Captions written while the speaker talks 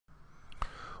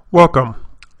Welcome.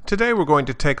 Today we're going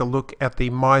to take a look at the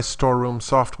My Storeroom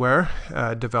software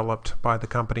developed by the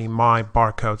company My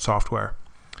Barcode Software.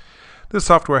 This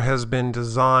software has been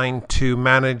designed to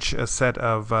manage a set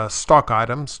of stock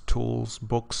items, tools,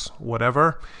 books,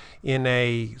 whatever, in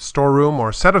a storeroom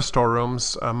or set of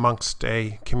storerooms amongst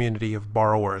a community of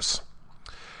borrowers.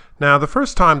 Now, the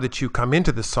first time that you come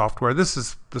into this software, this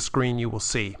is the screen you will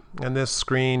see. And this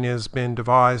screen has been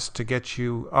devised to get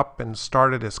you up and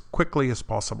started as quickly as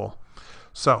possible.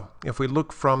 So, if we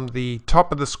look from the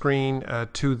top of the screen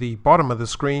to the bottom of the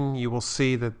screen, you will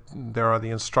see that there are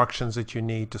the instructions that you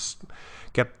need to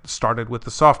get started with the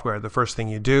software. The first thing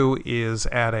you do is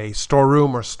add a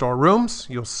storeroom or storerooms.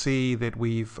 You'll see that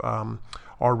we've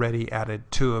already added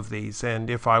 2 of these, and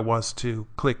if I was to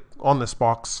click on this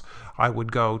box, I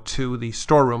would go to the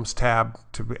storerooms tab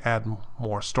to add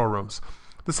more storerooms.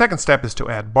 The second step is to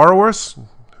add borrowers,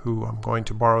 who I'm going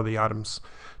to borrow the items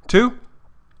to.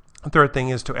 The third thing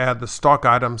is to add the stock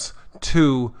items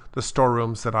to the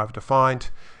storerooms that I've defined,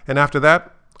 and after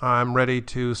that I'm ready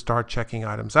to start checking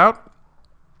items out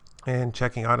and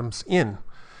checking items in.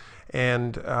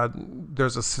 And I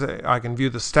can view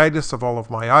the status of all of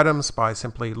my items by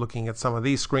simply looking at some of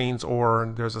these screens,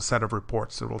 or there's a set of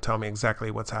reports that will tell me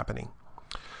exactly what's happening.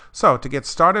 So to get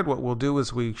started, what we'll do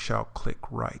is we shall click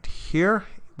right here,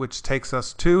 which takes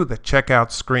us to the checkout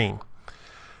screen.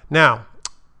 Now,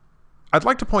 I'd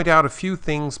like to point out a few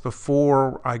things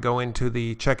before I go into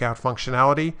the checkout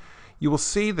functionality. You will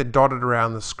see that dotted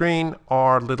around the screen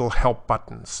are little help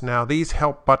buttons. Now, these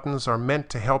help buttons are meant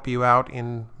to help you out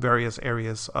in various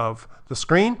areas of the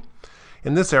screen.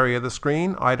 In this area of the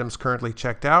screen, items currently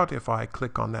checked out, if I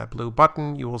click on that blue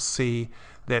button, you will see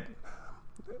that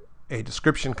a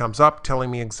description comes up telling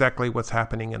me exactly what's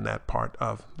happening in that part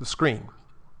of the screen.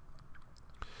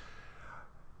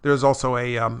 There's also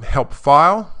a help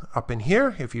file up in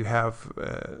here if you have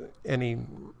any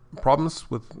problems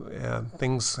with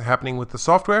things happening with the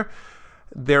software.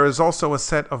 There is also a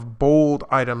set of bold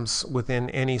items within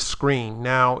any screen.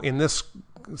 Now, in this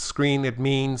screen, it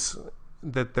means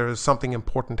that there is something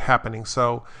important happening.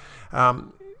 So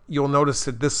you'll notice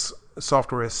that this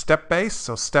software is step-based.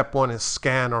 So step 1 is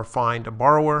scan or find a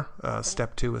borrower.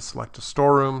 Step 2 is select a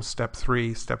storeroom. Step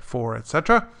 3, step 4,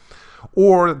 etc.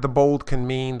 Or the bold can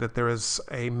mean that there is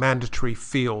a mandatory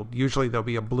field. Usually there'll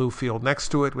be a blue field next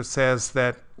to it which says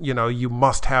that you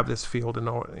must have this field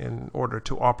in order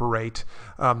to operate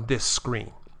this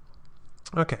screen.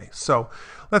 Okay, so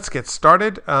let's get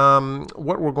started.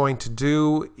 What we're going to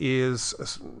do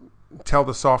is tell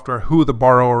the software who the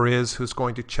borrower is who's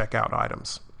going to check out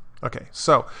items. Okay,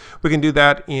 so we can do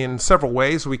that in several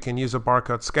ways. We can use a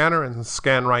barcode scanner and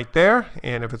scan right there,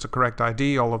 and if it's a correct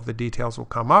ID, all of the details will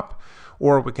come up.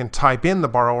 Or we can type in the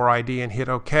borrower ID and hit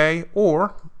OK,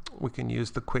 or we can use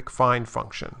the quick find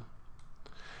function.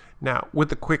 Now, with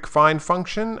the quick find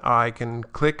function, I can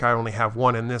click. I only have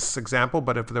 1 in this example,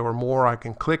 but if there were more, I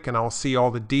can click and I'll see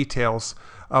all the details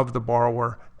of the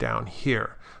borrower down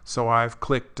here. So I've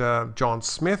clicked John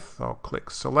Smith. I'll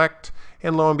click select,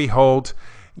 and lo and behold,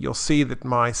 you'll see that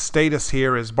my status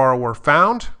here is borrower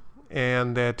found,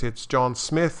 and that it's John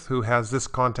Smith who has this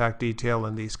contact detail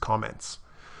and these comments.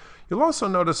 You'll also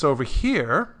notice over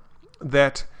here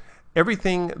that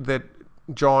everything that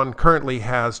John currently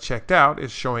has checked out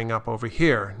is showing up over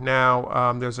here.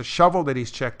 Now, there's a shovel that he's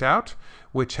checked out,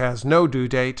 which has no due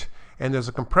date, and there's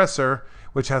a compressor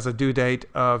which has a due date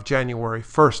of January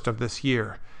 1st of this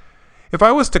year. If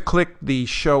I was to click the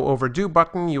Show Overdue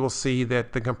button, you will see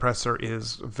that the compressor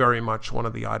is very much one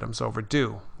of the items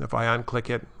overdue. If I unclick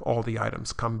it, all the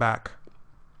items come back.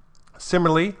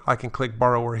 Similarly, I can click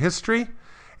Borrower History,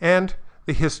 and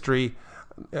the history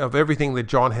of everything that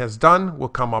John has done will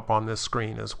come up on this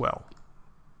screen as well.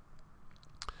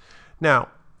 Now,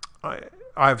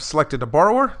 I've selected a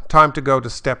borrower. Time to go to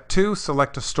step 2,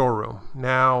 select a storeroom.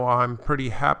 Now, I'm pretty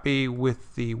happy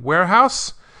with the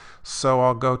warehouse. So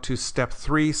I'll go to step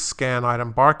 3, scan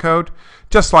item barcode.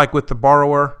 Just like with the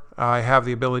borrower, I have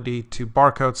the ability to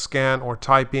barcode scan or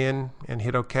type in and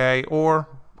hit OK, or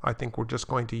I think we're just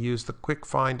going to use the quick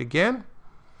find again.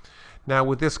 Now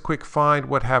with this quick find,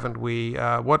 what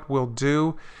we'll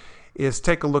do is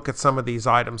take a look at some of these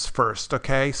items first.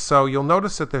 Okay, so you'll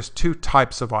notice that there's 2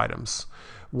 types of items.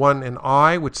 One an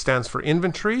I, which stands for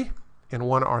inventory, and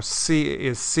one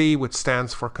is C, which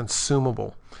stands for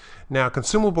consumable. Now,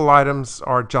 consumable items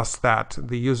are just that.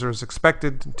 The user is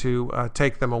expected to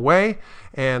take them away,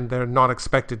 and they're not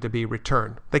expected to be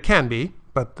returned. They can be,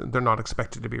 but they're not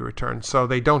expected to be returned, so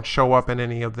they don't show up in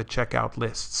any of the checkout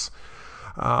lists.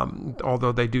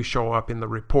 although they do show up in the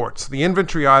reports. The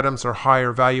inventory items are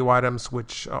higher value items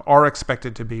which are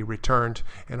expected to be returned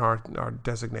and are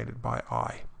designated by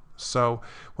I. So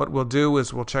what we'll do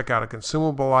is we'll check out a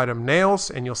consumable item,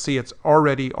 nails, and you'll see it's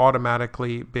already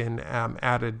automatically been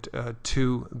added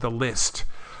to the list.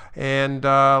 And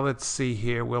let's see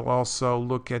here, we'll also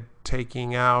look at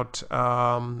taking out,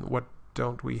 what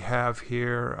don't we have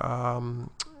here?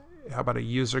 How about a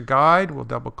user guide? We'll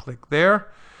double click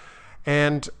there.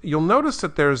 And you'll notice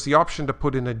that there's the option to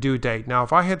put in a due date. Now,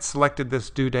 if I had selected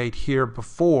this due date here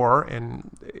before,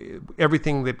 and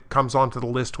everything that comes onto the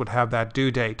list would have that due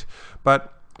date.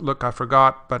 But look, I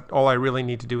forgot, but all I really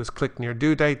need to do is click near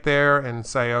due date there and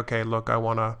say, okay, look, I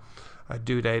want a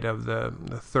due date of the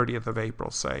 30th of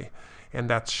April, say. And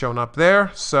that's shown up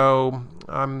there. So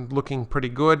I'm looking pretty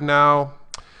good now.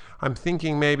 I'm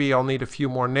thinking maybe I'll need a few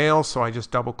more nails, so I just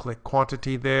double click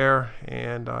quantity there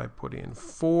and I put in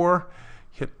 4,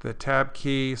 hit the tab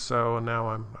key, so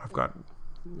now I've got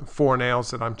 4 nails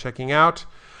that I'm checking out.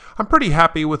 I'm pretty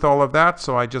happy with all of that,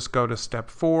 so I just go to step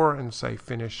 4 and say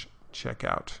finish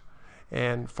checkout,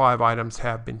 and 5 items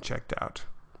have been checked out.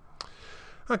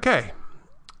 Okay,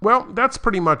 well, that's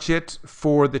pretty much it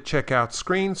for the checkout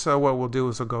screen. So what we'll do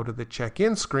is we'll go to the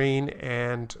check-in screen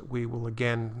and we will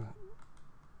again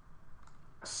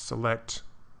select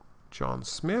John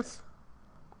Smith,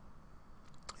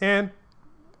 and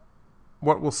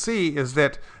what we'll see is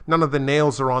that none of the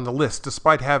nails are on the list.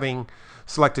 Despite having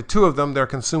selected 2 of them, they're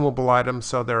consumable items,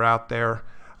 so they're out there.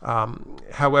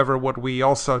 However, what we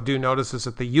also do notice is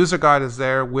that the user guide is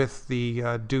there with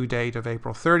the due date of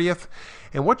April 30th,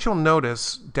 and what you'll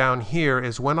notice down here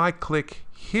is when I click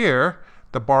here,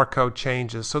 the barcode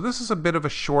changes. So this is a bit of a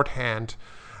shorthand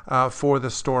for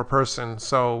the store person.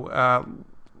 So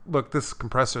look, this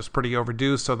compressor is pretty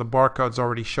overdue, so the barcode's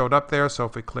already showed up there. So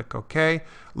if we click OK,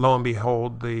 lo and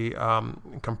behold, the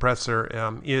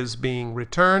compressor is being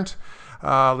returned.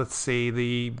 Let's see,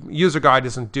 the user guide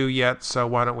isn't due yet, so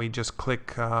why don't we just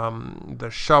click the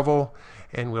shovel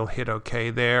and we'll hit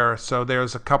OK there. So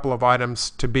there's a couple of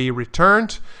items to be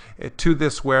returned to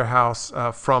this warehouse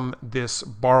from this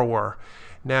borrower.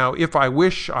 Now, if I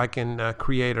wish, I can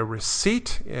create a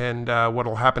receipt, and what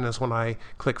will happen is when I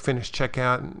click Finish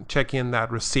Checkout, Check-in, that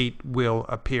receipt will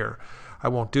appear. I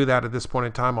won't do that at this point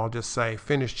in time. I'll just say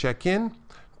Finish Check-in.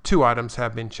 2 items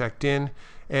have been checked in,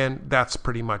 and that's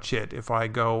pretty much it. If I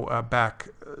go back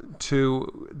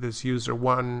to this user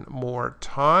one more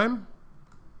time,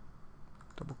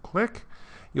 double click,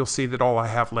 you'll see that all I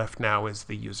have left now is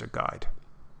the user guide.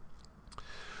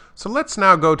 So let's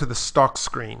now go to the stock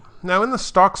screen. Now in the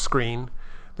stock screen,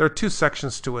 there are 2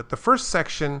 sections to it. The first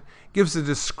section gives a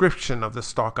description of the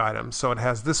stock item. So it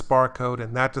has this barcode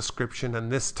and that description and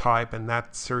this type and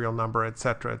that serial number,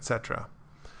 etc., etc.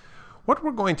 What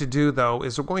we're going to do, though,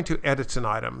 is we're going to edit an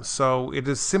item. So it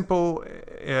is simple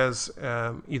as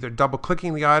either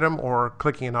double-clicking the item or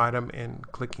clicking an item and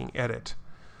clicking Edit.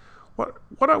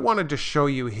 What I wanted to show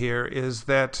you here is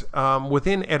that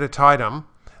within Edit Item,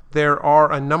 there are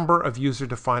a number of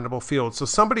user-definable fields. So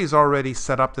somebody's already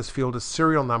set up this field as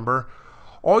serial number.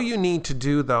 All you need to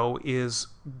do, though, is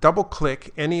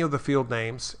double-click any of the field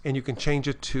names, and you can change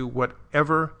it to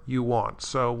whatever you want.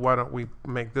 So why don't we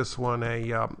make this one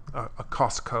a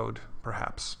cost code,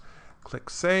 perhaps. Click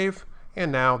Save, and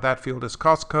now that field is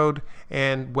cost code.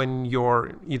 And when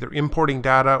you're either importing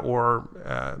data or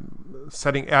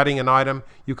adding an item,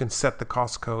 you can set the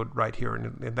cost code right here,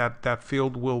 and that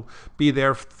field will be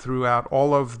there throughout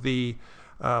all of the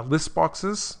list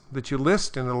boxes that you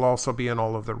list, and it'll also be in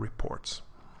all of the reports.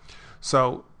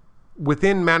 So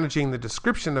within managing the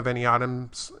description of any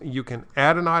items, you can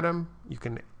add an item, you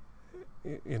can,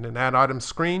 in an add item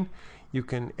screen, you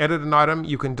can edit an item,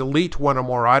 you can delete one or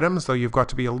more items, though you've got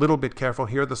to be a little bit careful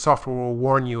here. The software will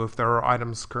warn you if there are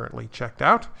items currently checked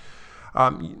out.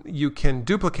 You can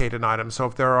duplicate an item, so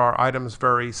if there are items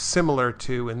very similar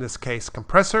to, in this case,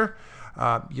 compressor,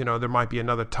 there might be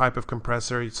another type of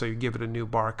compressor, so you give it a new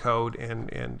barcode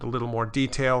and a little more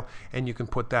detail, and you can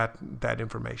put that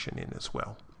information in as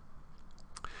well.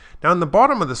 Now, in the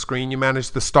bottom of the screen, you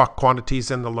manage the stock quantities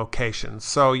and the locations.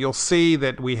 So you'll see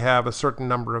that we have a certain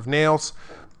number of nails.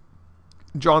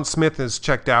 John Smith is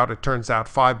checked out. It turns out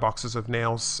 5 boxes of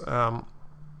nails, and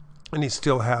he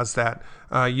still has that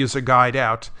user guide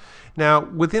out. Now,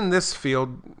 within this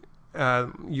field,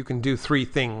 you can do 3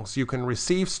 things. You can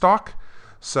receive stock.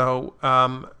 So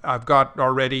I've got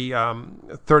already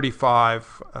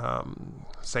 35,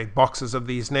 say, boxes of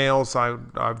these nails.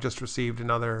 I've just received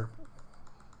another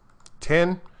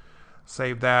 10.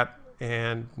 Save that,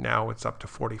 and now it's up to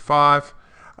 45.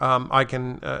 I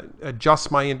can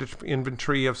adjust my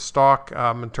inventory of stock.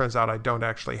 It turns out I don't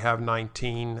actually have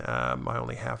 19. I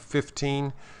only have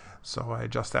 15. So I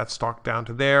adjust that stock down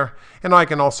to there. And I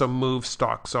can also move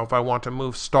stock. So if I want to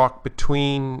move stock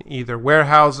between either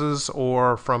warehouses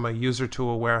or from a user to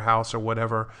a warehouse or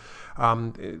whatever,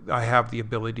 I have the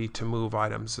ability to move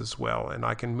items as well. And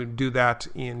I can do that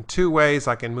in two ways.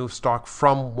 I can move stock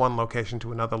from one location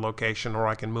to another location, or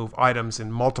I can move items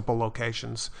in multiple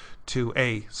locations to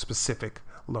a specific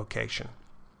location.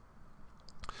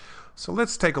 So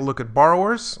let's take a look at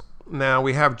borrowers. Now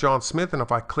we have John Smith, and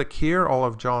if I click here, all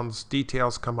of John's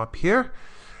details come up here.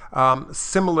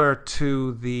 Similar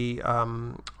to the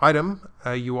item,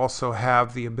 you also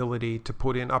have the ability to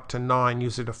put in up to 9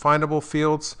 user-definable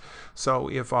fields. So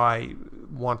if I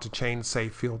want to change, say,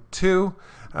 field 2,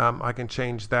 I can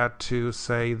change that to,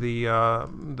 say,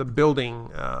 the building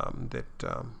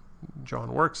that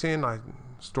John works in. I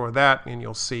store that, and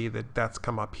you'll see that that's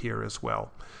come up here as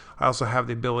well. I also have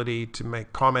the ability to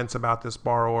make comments about this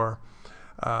borrower,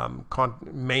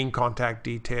 main contact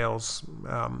details,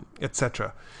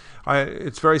 etc.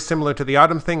 It's very similar to the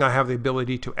item thing. I have the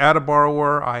ability to add a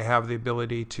borrower. I have the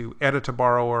ability to edit a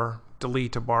borrower,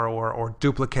 delete a borrower, or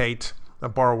duplicate a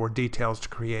borrower details to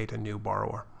create a new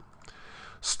borrower.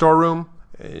 Storeroom,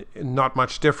 not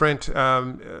much different.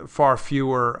 Far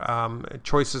fewer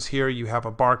choices here. You have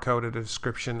a barcode, a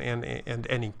description, and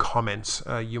any comments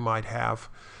you might have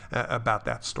about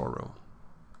that storeroom.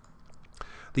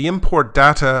 The import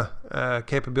data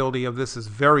capability of this is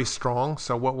very strong.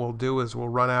 So what we'll do is we'll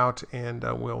run out and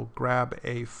we'll grab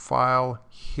a file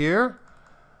here.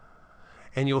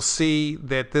 And you'll see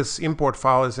that this import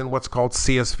file is in what's called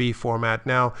CSV format.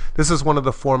 Now, this is one of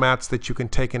the formats that you can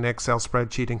take an Excel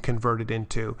spreadsheet and convert it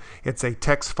into. It's a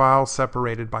text file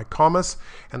separated by commas,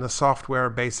 and the software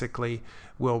basically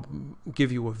will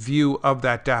give you a view of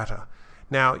that data.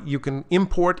 Now, you can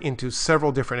import into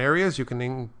several different areas. You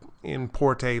can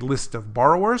import a list of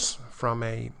borrowers from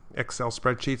a Excel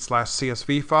spreadsheet /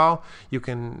 CSV file. You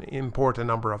can import a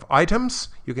number of items.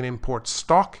 You can import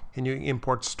stock, and you can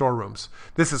import storerooms.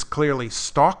 This is clearly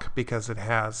stock because it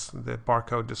has the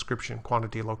barcode, description,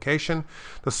 quantity, location.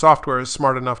 The software is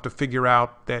smart enough to figure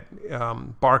out that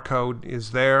barcode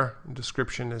is there,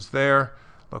 description is there,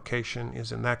 location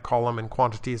is in that column, and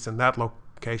quantity is in that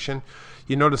location.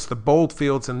 You notice the bold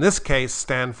fields in this case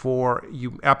stand for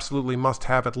you absolutely must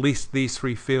have at least these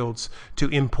 3 fields to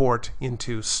import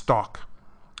into stock.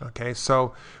 Okay,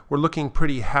 so we're looking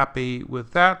pretty happy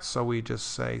with that. So we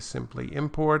just say simply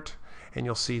import, and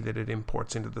you'll see that it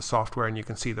imports into the software, and you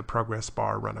can see the progress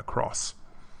bar run across.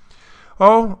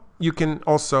 Oh, you can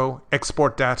also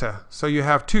export data. So you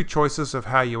have 2 choices of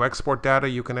how you export data.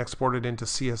 You can export it into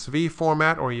CSV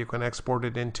format, or you can export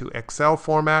it into Excel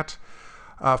format.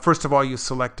 First of all, you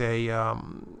select a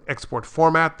export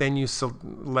format, then you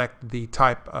select the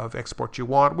type of export you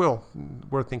want.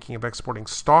 We're thinking of exporting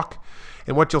stock,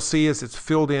 and what you'll see is it's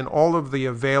filled in all of the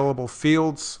available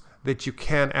fields that you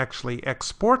can actually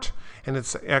export, and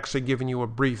it's actually giving you a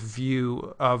brief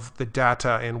view of the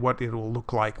data and what it will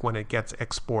look like when it gets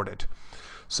exported.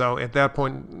 So at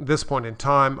this point in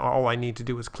time, all I need to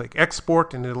do is click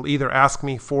export, and it'll either ask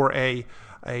me for a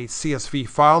CSV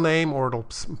file name, or it'll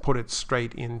put it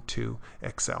straight into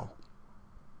Excel.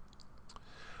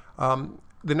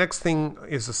 The next thing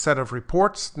is a set of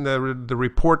reports. The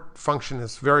report function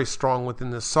is very strong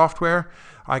within this software.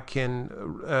 I can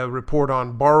report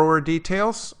on borrower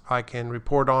details. I can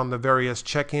report on the various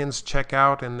check-ins,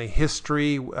 check-out, and the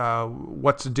history,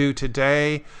 what's due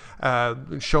today,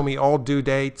 show me all due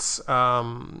dates,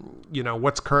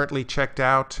 what's currently checked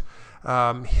out,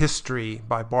 history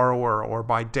by borrower or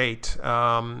by date.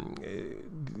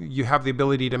 You have the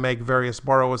ability to make various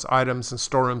borrowers, items, and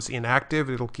storerooms inactive.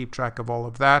 It'll keep track of all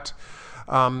of that.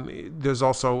 There's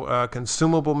also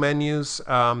consumable menus.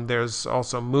 There's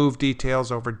also move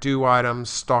details, overdue items,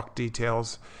 stock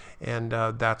details, and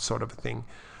that sort of a thing.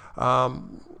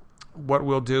 What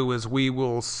we'll do is we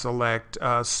will select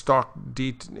stock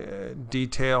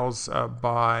details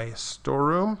by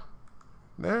storeroom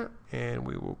there, and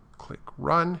we will click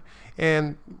run,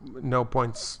 and no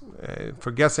points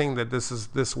for guessing that this is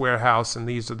this warehouse and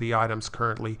these are the items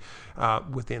currently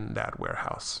within that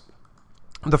warehouse.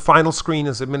 The final screen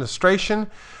is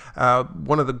administration.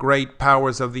 One of the great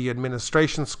powers of the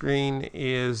administration screen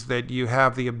is that you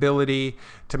have the ability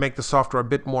to make the software a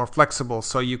bit more flexible,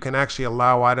 so you can actually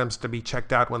allow items to be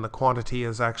checked out when the quantity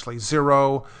is actually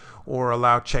 0, or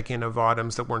allow check-in of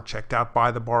items that weren't checked out by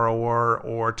the borrower,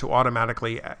 or to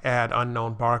automatically add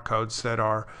unknown barcodes that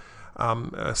are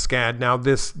scanned. Now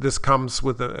this comes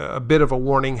with a bit of a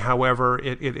warning. However,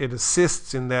 it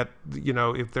assists in that,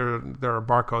 if there are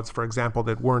barcodes, for example,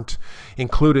 that weren't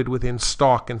included within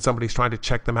stock and somebody's trying to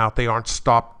check them out, they aren't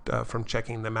stopped from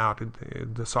checking them out.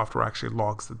 The software actually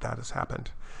logs that has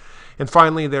happened. And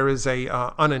finally, there is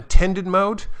a unattended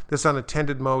mode. This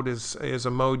unattended mode is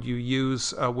a mode you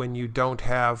use when you don't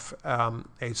have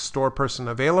a store person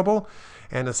available.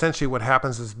 And essentially what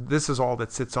happens is this is all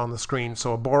that sits on the screen.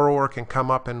 So a borrower can come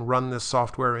up and run this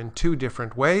software in two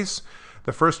different ways.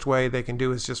 The first way they can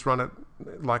do is just run it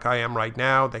like I am right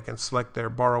now. They can select their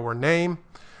borrower name.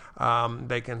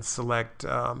 They can select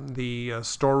the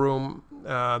storeroom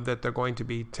that they're going to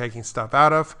be taking stuff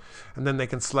out of, and then they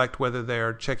can select whether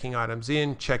they're checking items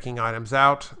in, checking items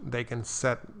out. They can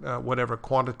set whatever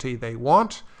quantity they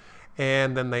want,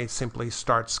 and then they simply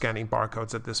start scanning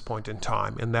barcodes at this point in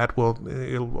time, and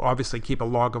it'll obviously keep a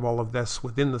log of all of this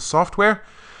within the software.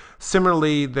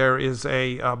 Similarly, there is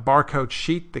a barcode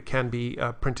sheet that can be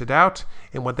printed out,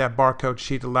 and what that barcode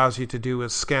sheet allows you to do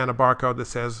is scan a barcode that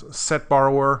says set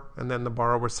borrower, and then the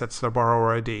borrower sets their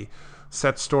borrower ID.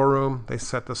 Set storeroom, they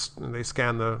scan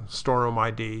the storeroom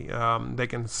ID. They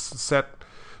can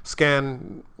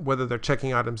scan whether they're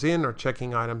checking items in or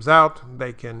checking items out.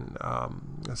 They can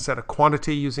set a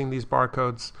quantity using these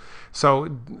barcodes.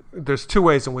 So there's two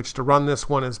ways in which to run this.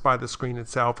 One is by the screen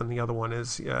itself, and the other one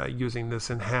is using this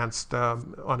enhanced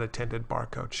unattended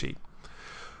barcode sheet.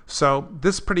 So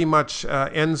this pretty much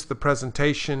ends the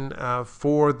presentation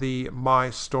for the My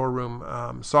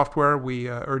Storeroom software. We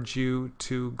urge you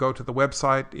to go to the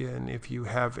website, and if you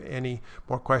have any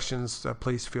more questions,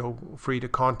 please feel free to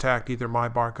contact either My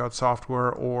Barcode Software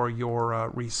or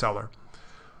your reseller.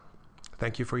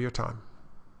 Thank you for your time.